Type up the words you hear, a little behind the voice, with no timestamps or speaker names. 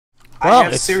I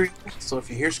have cereal, so if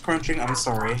you hear crunching, I'm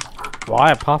sorry. Well, I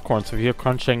have popcorn, so if you hear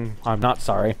crunching, I'm not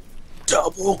sorry.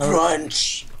 Double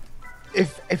crunch!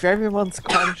 If everyone's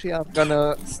crunchy, I'm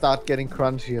gonna start getting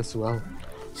crunchy as well.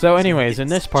 So anyways, in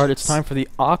this part, it's time for the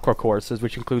Aqua courses,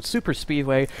 which include Super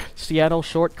Speedway, Seattle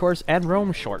Short Course, and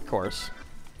Rome Short Course.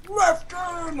 Left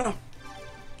turn!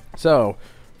 So,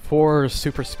 for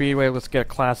Super Speedway, let's get a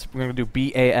class. We're going to do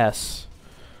BAS.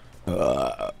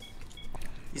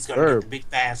 He's gonna get the big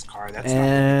fast car, that's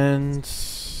and...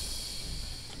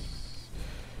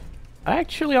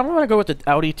 Actually, I'm going to go with the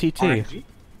Audi TT. RNG?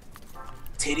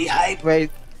 Titty hype? Wait,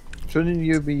 shouldn't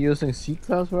you be using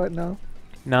C-Class right now?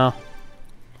 No.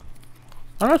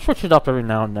 I'm going to switch it up every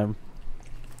now and then.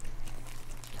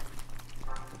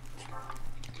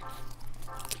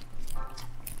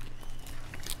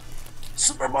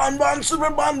 Super Bon Bon,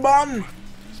 Super Bon Bon!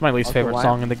 It's my least favorite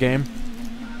song in the game.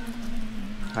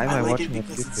 I like it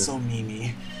because it's so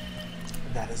memey.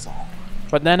 That is all.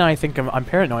 But then I think I'm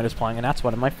Paranoid is playing, and that's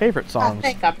one of my favorite songs.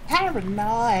 I think I'm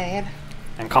paranoid.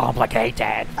 And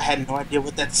complicated. I had no idea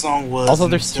what that song was. Also,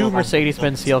 there's two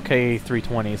Mercedes-Benz CLK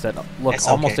 320s that look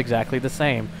almost exactly the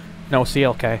same. No,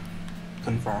 CLK.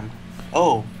 Confirmed.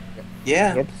 Oh.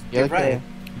 Yeah. Yep. You're right.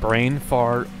 Brain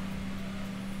fart.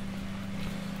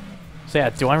 So yeah,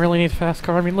 do I really need a fast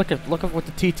car? I mean, look at what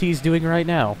the TT's doing right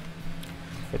now.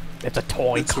 It's a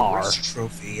toy car. It's a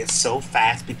trophy. It's so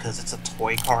fast because it's a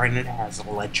toy car and it has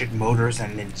electric motors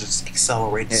and it just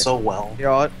accelerates so well.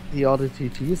 The Audi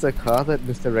TT is a car that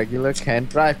Mr. Regular can't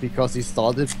drive because he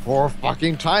stalled it 4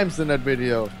 fucking times in that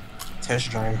video. Test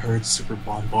drive heard Super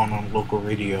Bon Bon on local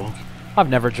radio. I've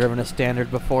never driven a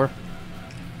standard before.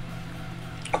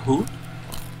 Who?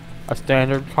 A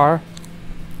standard car?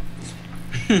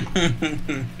 Well,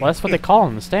 that's what they call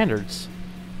them, the standards.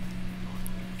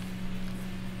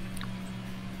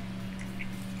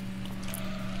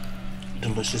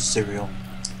 Delicious cereal.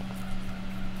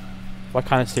 What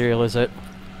kind of cereal is it?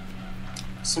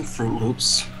 Some Fruit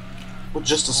Loops. With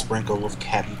just a sprinkle of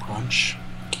Captain Crunch.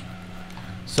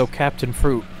 So Captain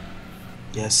Fruit.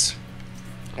 Yes.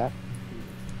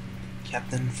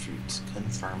 Captain Fruit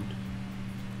confirmed.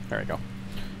 There we go.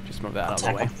 Just move that out of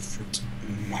the way. The fruit.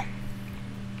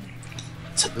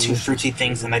 Took 2 fruity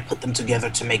things and I put them together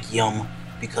to make yum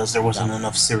because there wasn't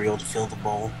enough cereal to fill the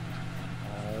bowl.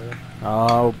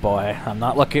 Oh boy, I'm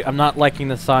not liking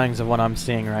the signs of what I'm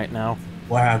seeing right now.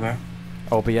 What happened?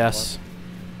 OBS.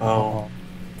 Oh.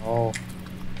 Oh.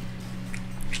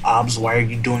 Obs, why are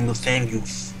you doing the thing, you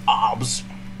obs?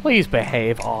 Please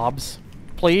behave, Obs.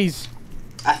 Please.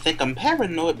 I think I'm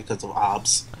paranoid because of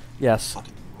obs. Yes.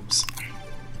 Fucking obs.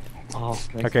 Oh,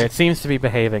 okay, it seems to be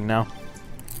behaving now.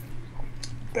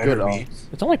 Better Good be. obs.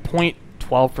 It's only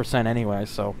 0.12% anyway,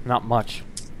 so not much.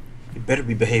 You better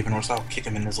be behaving or else I'll kick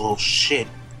him in his little shit.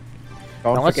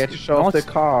 Don't forget to show off the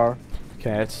car.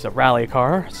 Okay, it's a rally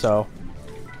car, so...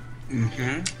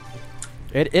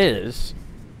 It is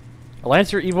a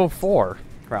Lancer Evo 4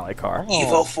 rally car.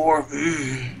 Evo 4,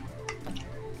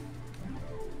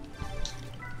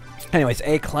 Anyways,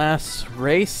 A-class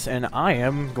race, and I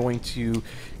am going to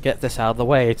get this out of the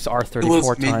way. It's R34 It was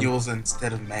time. manuals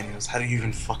instead of manuals. How do you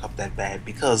even fuck up that bad?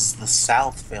 Because the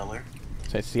South failure.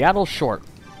 So it's Seattle Short.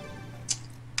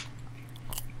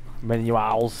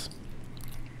 Manuals.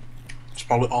 It's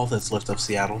probably all that's left of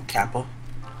Seattle. Kappa.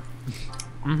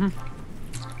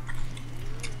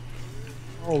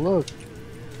 Oh look.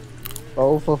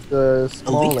 Both of the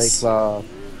small Elise.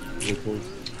 vehicles.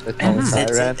 The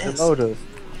Tyrant and the Lotus.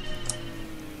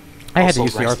 I had to Also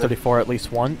use the rested. R34 at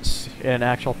least once in an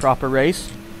actual proper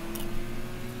race.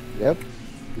 Yep.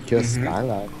 Because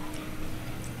Skyline.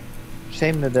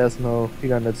 Shame that there's no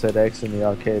 300ZX in the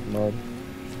arcade mode.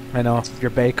 I know,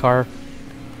 your Bay car.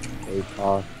 A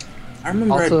car. I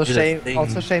remember Also I did a shame. thing.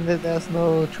 Also shame that there's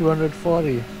no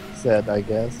 240 set. I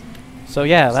guess. So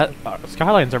yeah, that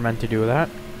Skylines are meant to do that.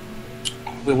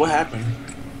 Wait, what happened?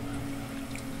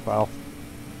 Well.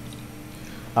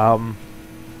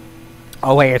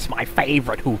 Oh wait, it's my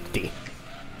favorite hoopty.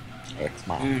 It's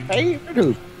my favorite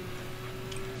hoop.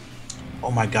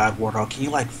 Oh my god, Warthog, can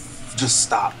you like just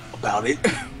stop about it?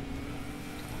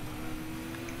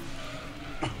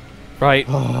 Right,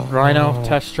 Rhino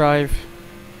test drive.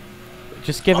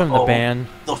 Just give him the ban.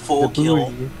 The full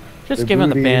kill. Just give him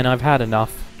the ban. I've had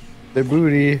enough. The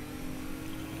booty.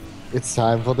 It's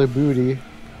time for the booty.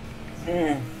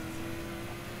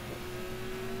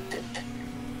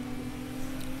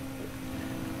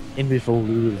 In before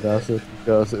Ludo does it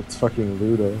because it's fucking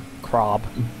Ludo. Crob.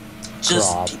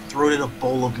 Just throw it in a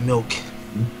bowl of milk.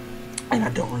 And I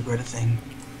don't regret a thing.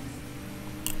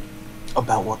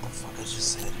 About what the fuck I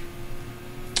just said.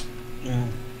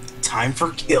 Time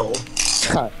for kill.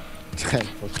 Time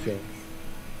for kill.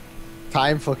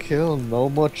 Time for kill, no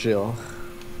more chill.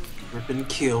 Rip and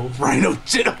kill. Rhino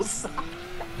genocide.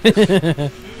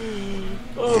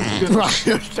 Oh my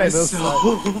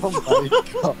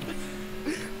god.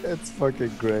 That's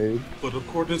fucking great. But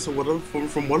according to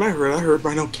from what I heard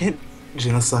Rhino can't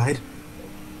genocide.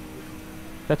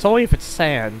 That's only if it's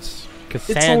Sans, because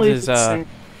Sans is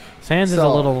Sans is a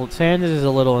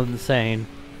little insane.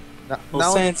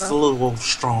 Well, Sans is a little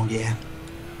strong, yeah.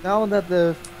 Now that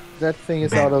that thing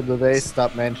is out of the way,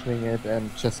 stop mentioning it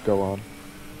and just go on.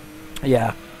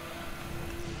 Yeah.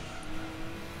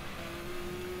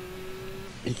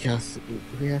 Because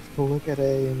we have to look at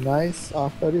a nice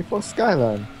R34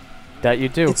 Skyline. That you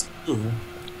do. It's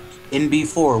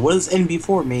NB4. What does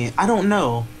NB4 mean? I don't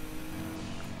know.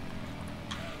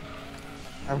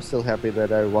 I'm still happy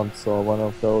that I once saw one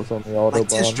of those on the Autobahn. Like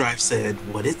Test Drive said,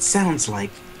 what it sounds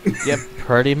like. Yep,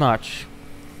 pretty much.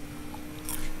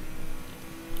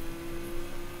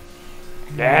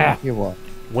 Yeah. You want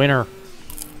Winner.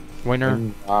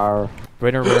 Winner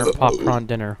rare popcorn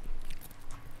dinner.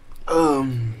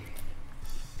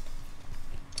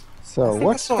 So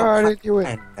what car did you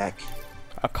win? A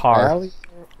car.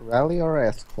 Rally or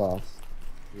S-Class?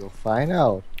 You'll find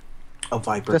out. A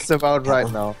Viper. Just about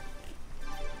right now.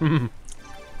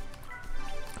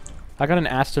 I got an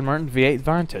Aston Martin V8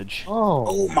 Vantage.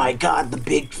 Oh my god, the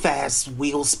big fast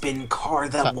wheel spin car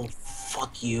that will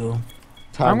fuck you.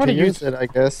 I'm gonna use it, I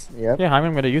guess. Yep. Yeah,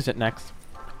 I'm gonna use it next.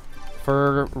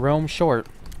 For Rome Short.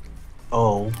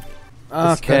 Oh.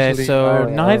 Okay, so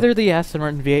neither the Aston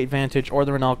Martin V8 Vantage or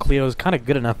the Renault Clio is kind of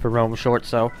good enough for Rome Short,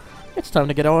 so it's time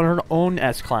to get our own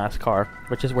S-Class car,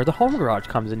 which is where the home garage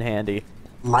comes in handy.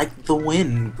 Like the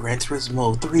win, Gran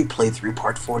Turismo 3 playthrough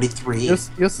part 43.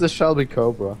 Use the Shelby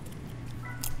Cobra.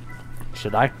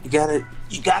 Should I? You gotta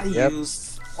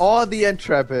use... Or the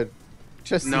Intrepid.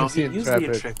 Just use the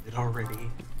Intrepid. Intrepid already.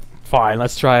 Fine,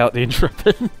 let's try out the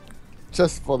Intrepid.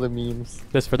 Just for the memes.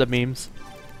 Just for the memes.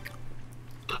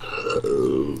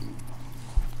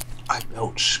 I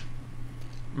belch.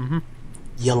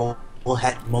 Yellow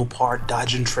hat Mopar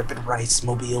Dodge Intrepid Rice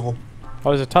Mobile.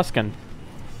 Oh, it's a Tuscan.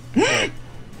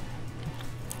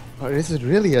 Or is it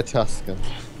really a Tuscan?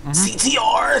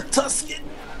 CTR Tuscan.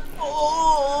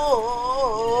 Oh.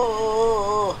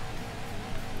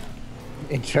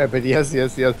 Intrepid, yes.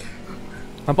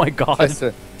 Oh my god.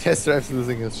 Test Drive's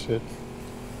losing his shit.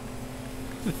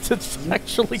 It's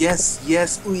actually...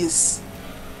 Yes.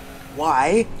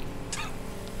 Why? Oh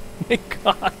my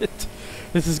god.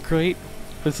 This is great.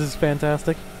 This is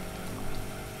fantastic.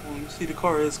 Well, you see the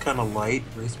car is kind of light,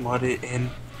 race modded,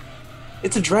 and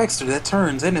it's a dragster that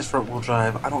turns and it's front wheel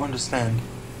drive. I don't understand.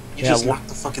 You just knocked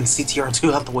the fucking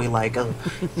CTR2 out the way like, oh,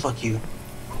 fuck you.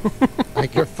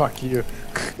 Like, fuck you.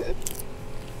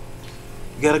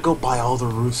 You gotta go buy all the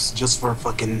roofs just for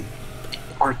fucking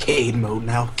arcade mode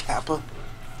now, Kappa.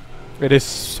 It is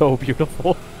so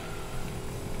beautiful.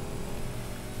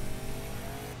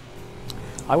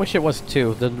 I wish it was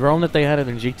too. The Rome that they had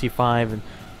in GT5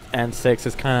 and 6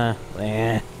 is kind of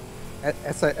eh.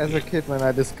 As a kid, when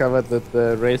I discovered that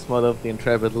the race mod of the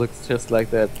Intrepid looks just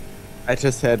like that, I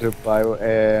just had to buy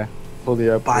a fully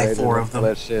upgraded. Buy 4 of them.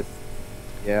 That shit.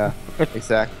 Yeah,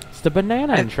 exactly. It's the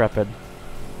banana Intrepid.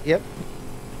 Yep.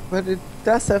 But it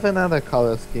does have another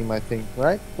color scheme, I think,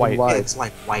 right? White. It's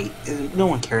like white. No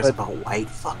one cares about white.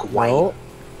 Fuck white. No.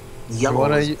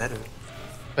 Yellow is better.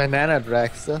 Banana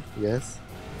Dragster, yes.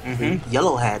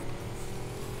 Yellow hat.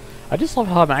 I just love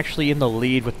how I'm actually in the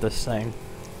lead with this thing.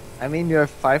 I mean, you have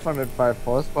 505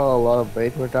 horsepower, a lot of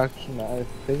weight reduction. I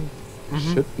think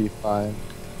should be fine.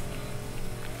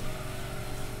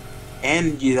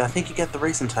 And I think you got the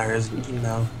racing tires. You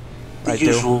know, the I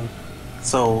usual. do.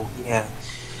 So yeah.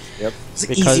 Yep. It's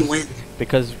an easy win.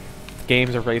 Because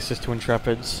games are racist to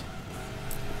Intrepids.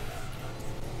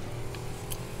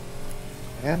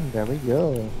 And there we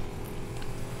go.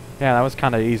 Yeah, that was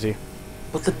kind of easy.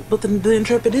 But the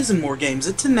Intrepid is in more games.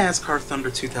 It's in NASCAR Thunder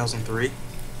 2003,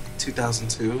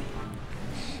 2002.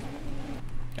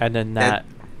 And then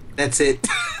That's it.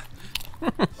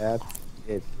 That's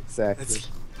it, exactly.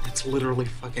 That's literally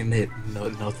fucking it.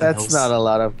 Nothing else. That's not a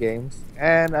lot of games.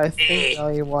 And I think now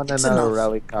you want another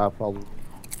rally car, probably.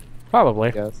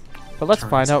 Probably. Yes. But let's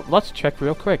find out. Let's check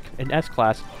real quick in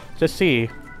S-Class to see.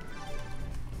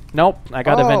 Nope, I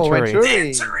got a Venturi.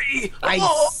 Venturi!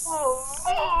 Nice!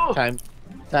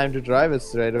 Time to drive it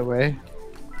straight away.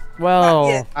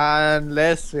 Well,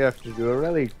 unless we have to do a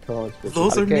rally course.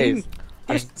 Those are mean.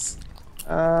 let's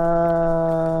do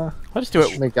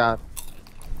it. Megane.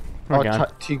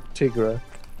 Megane. Tigra.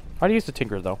 How do you use the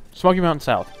Tinker though? Smoky Mountain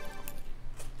South.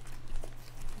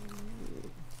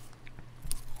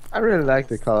 I really like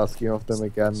the color scheme of them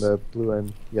again, the blue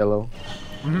and yellow.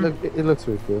 It looks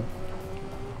really cool.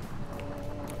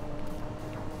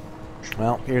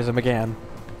 Well, here's him again.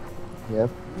 Yep.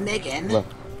 Megan.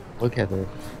 Look at it.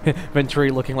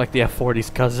 Venturi looking like the F40's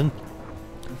cousin.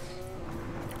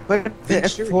 But the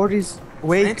F40's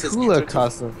way cooler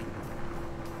cousin.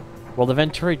 Well, the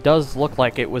Venturi does look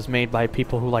like it was made by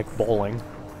people who like bowling.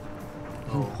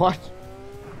 What?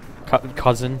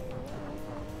 Cousin.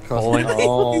 Bowling.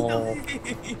 Oh.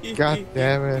 God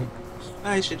damn it.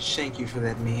 I should shank you for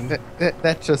that meme.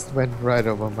 That just went right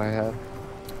over my head.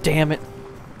 Damn it.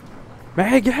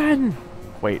 Megan!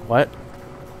 Wait, what?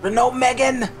 No,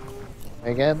 Megan!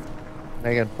 Megan?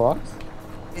 Megan Fox?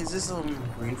 Is this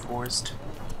Green Forest?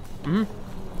 Hmm?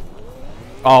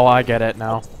 Oh, I get it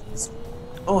now.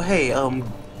 Oh, hey,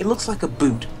 it looks like a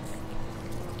boot.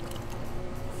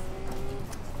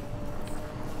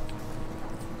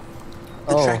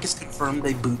 The track is confirmed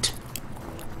they boot.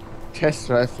 Test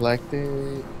drive like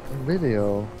the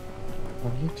video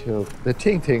on YouTube. The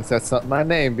Ting Tings, that's not my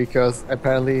name because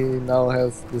apparently now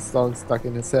has this song stuck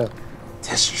in his head.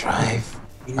 Test drive.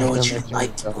 You know what you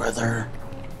liked, brother.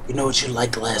 You know what you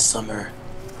liked last summer.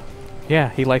 Yeah,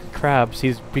 he liked crabs.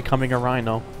 He's becoming a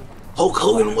rhino. Hulk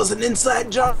Hogan was an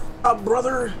inside job,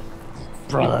 brother.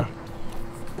 Brother.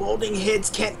 Balding heads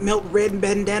can't melt red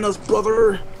bandanas,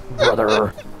 brother.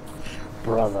 Brother.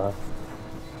 Brother.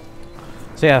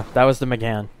 So yeah, that was the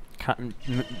Megan.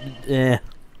 Megan!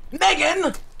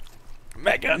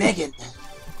 Megan! Megan!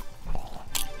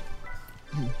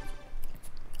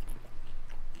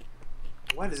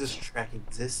 Why does this track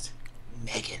exist?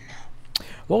 Megan.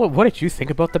 Well, what did you think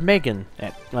about the Megan?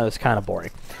 That was kind of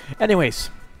boring. Anyways.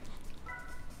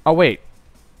 Oh, wait.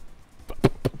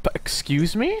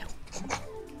 Excuse me?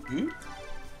 Hmm?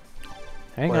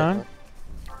 Hang on.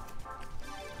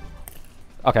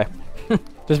 Okay.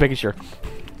 Just making sure.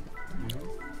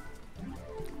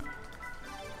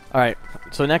 Alright,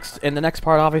 so in the next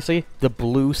part, obviously, the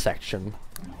blue section.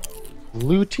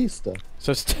 Blue Tista.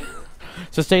 So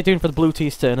stay tuned for the blue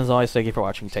Tista, and as always, thank you for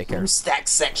watching. Take care. Stack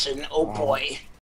section, oh boy.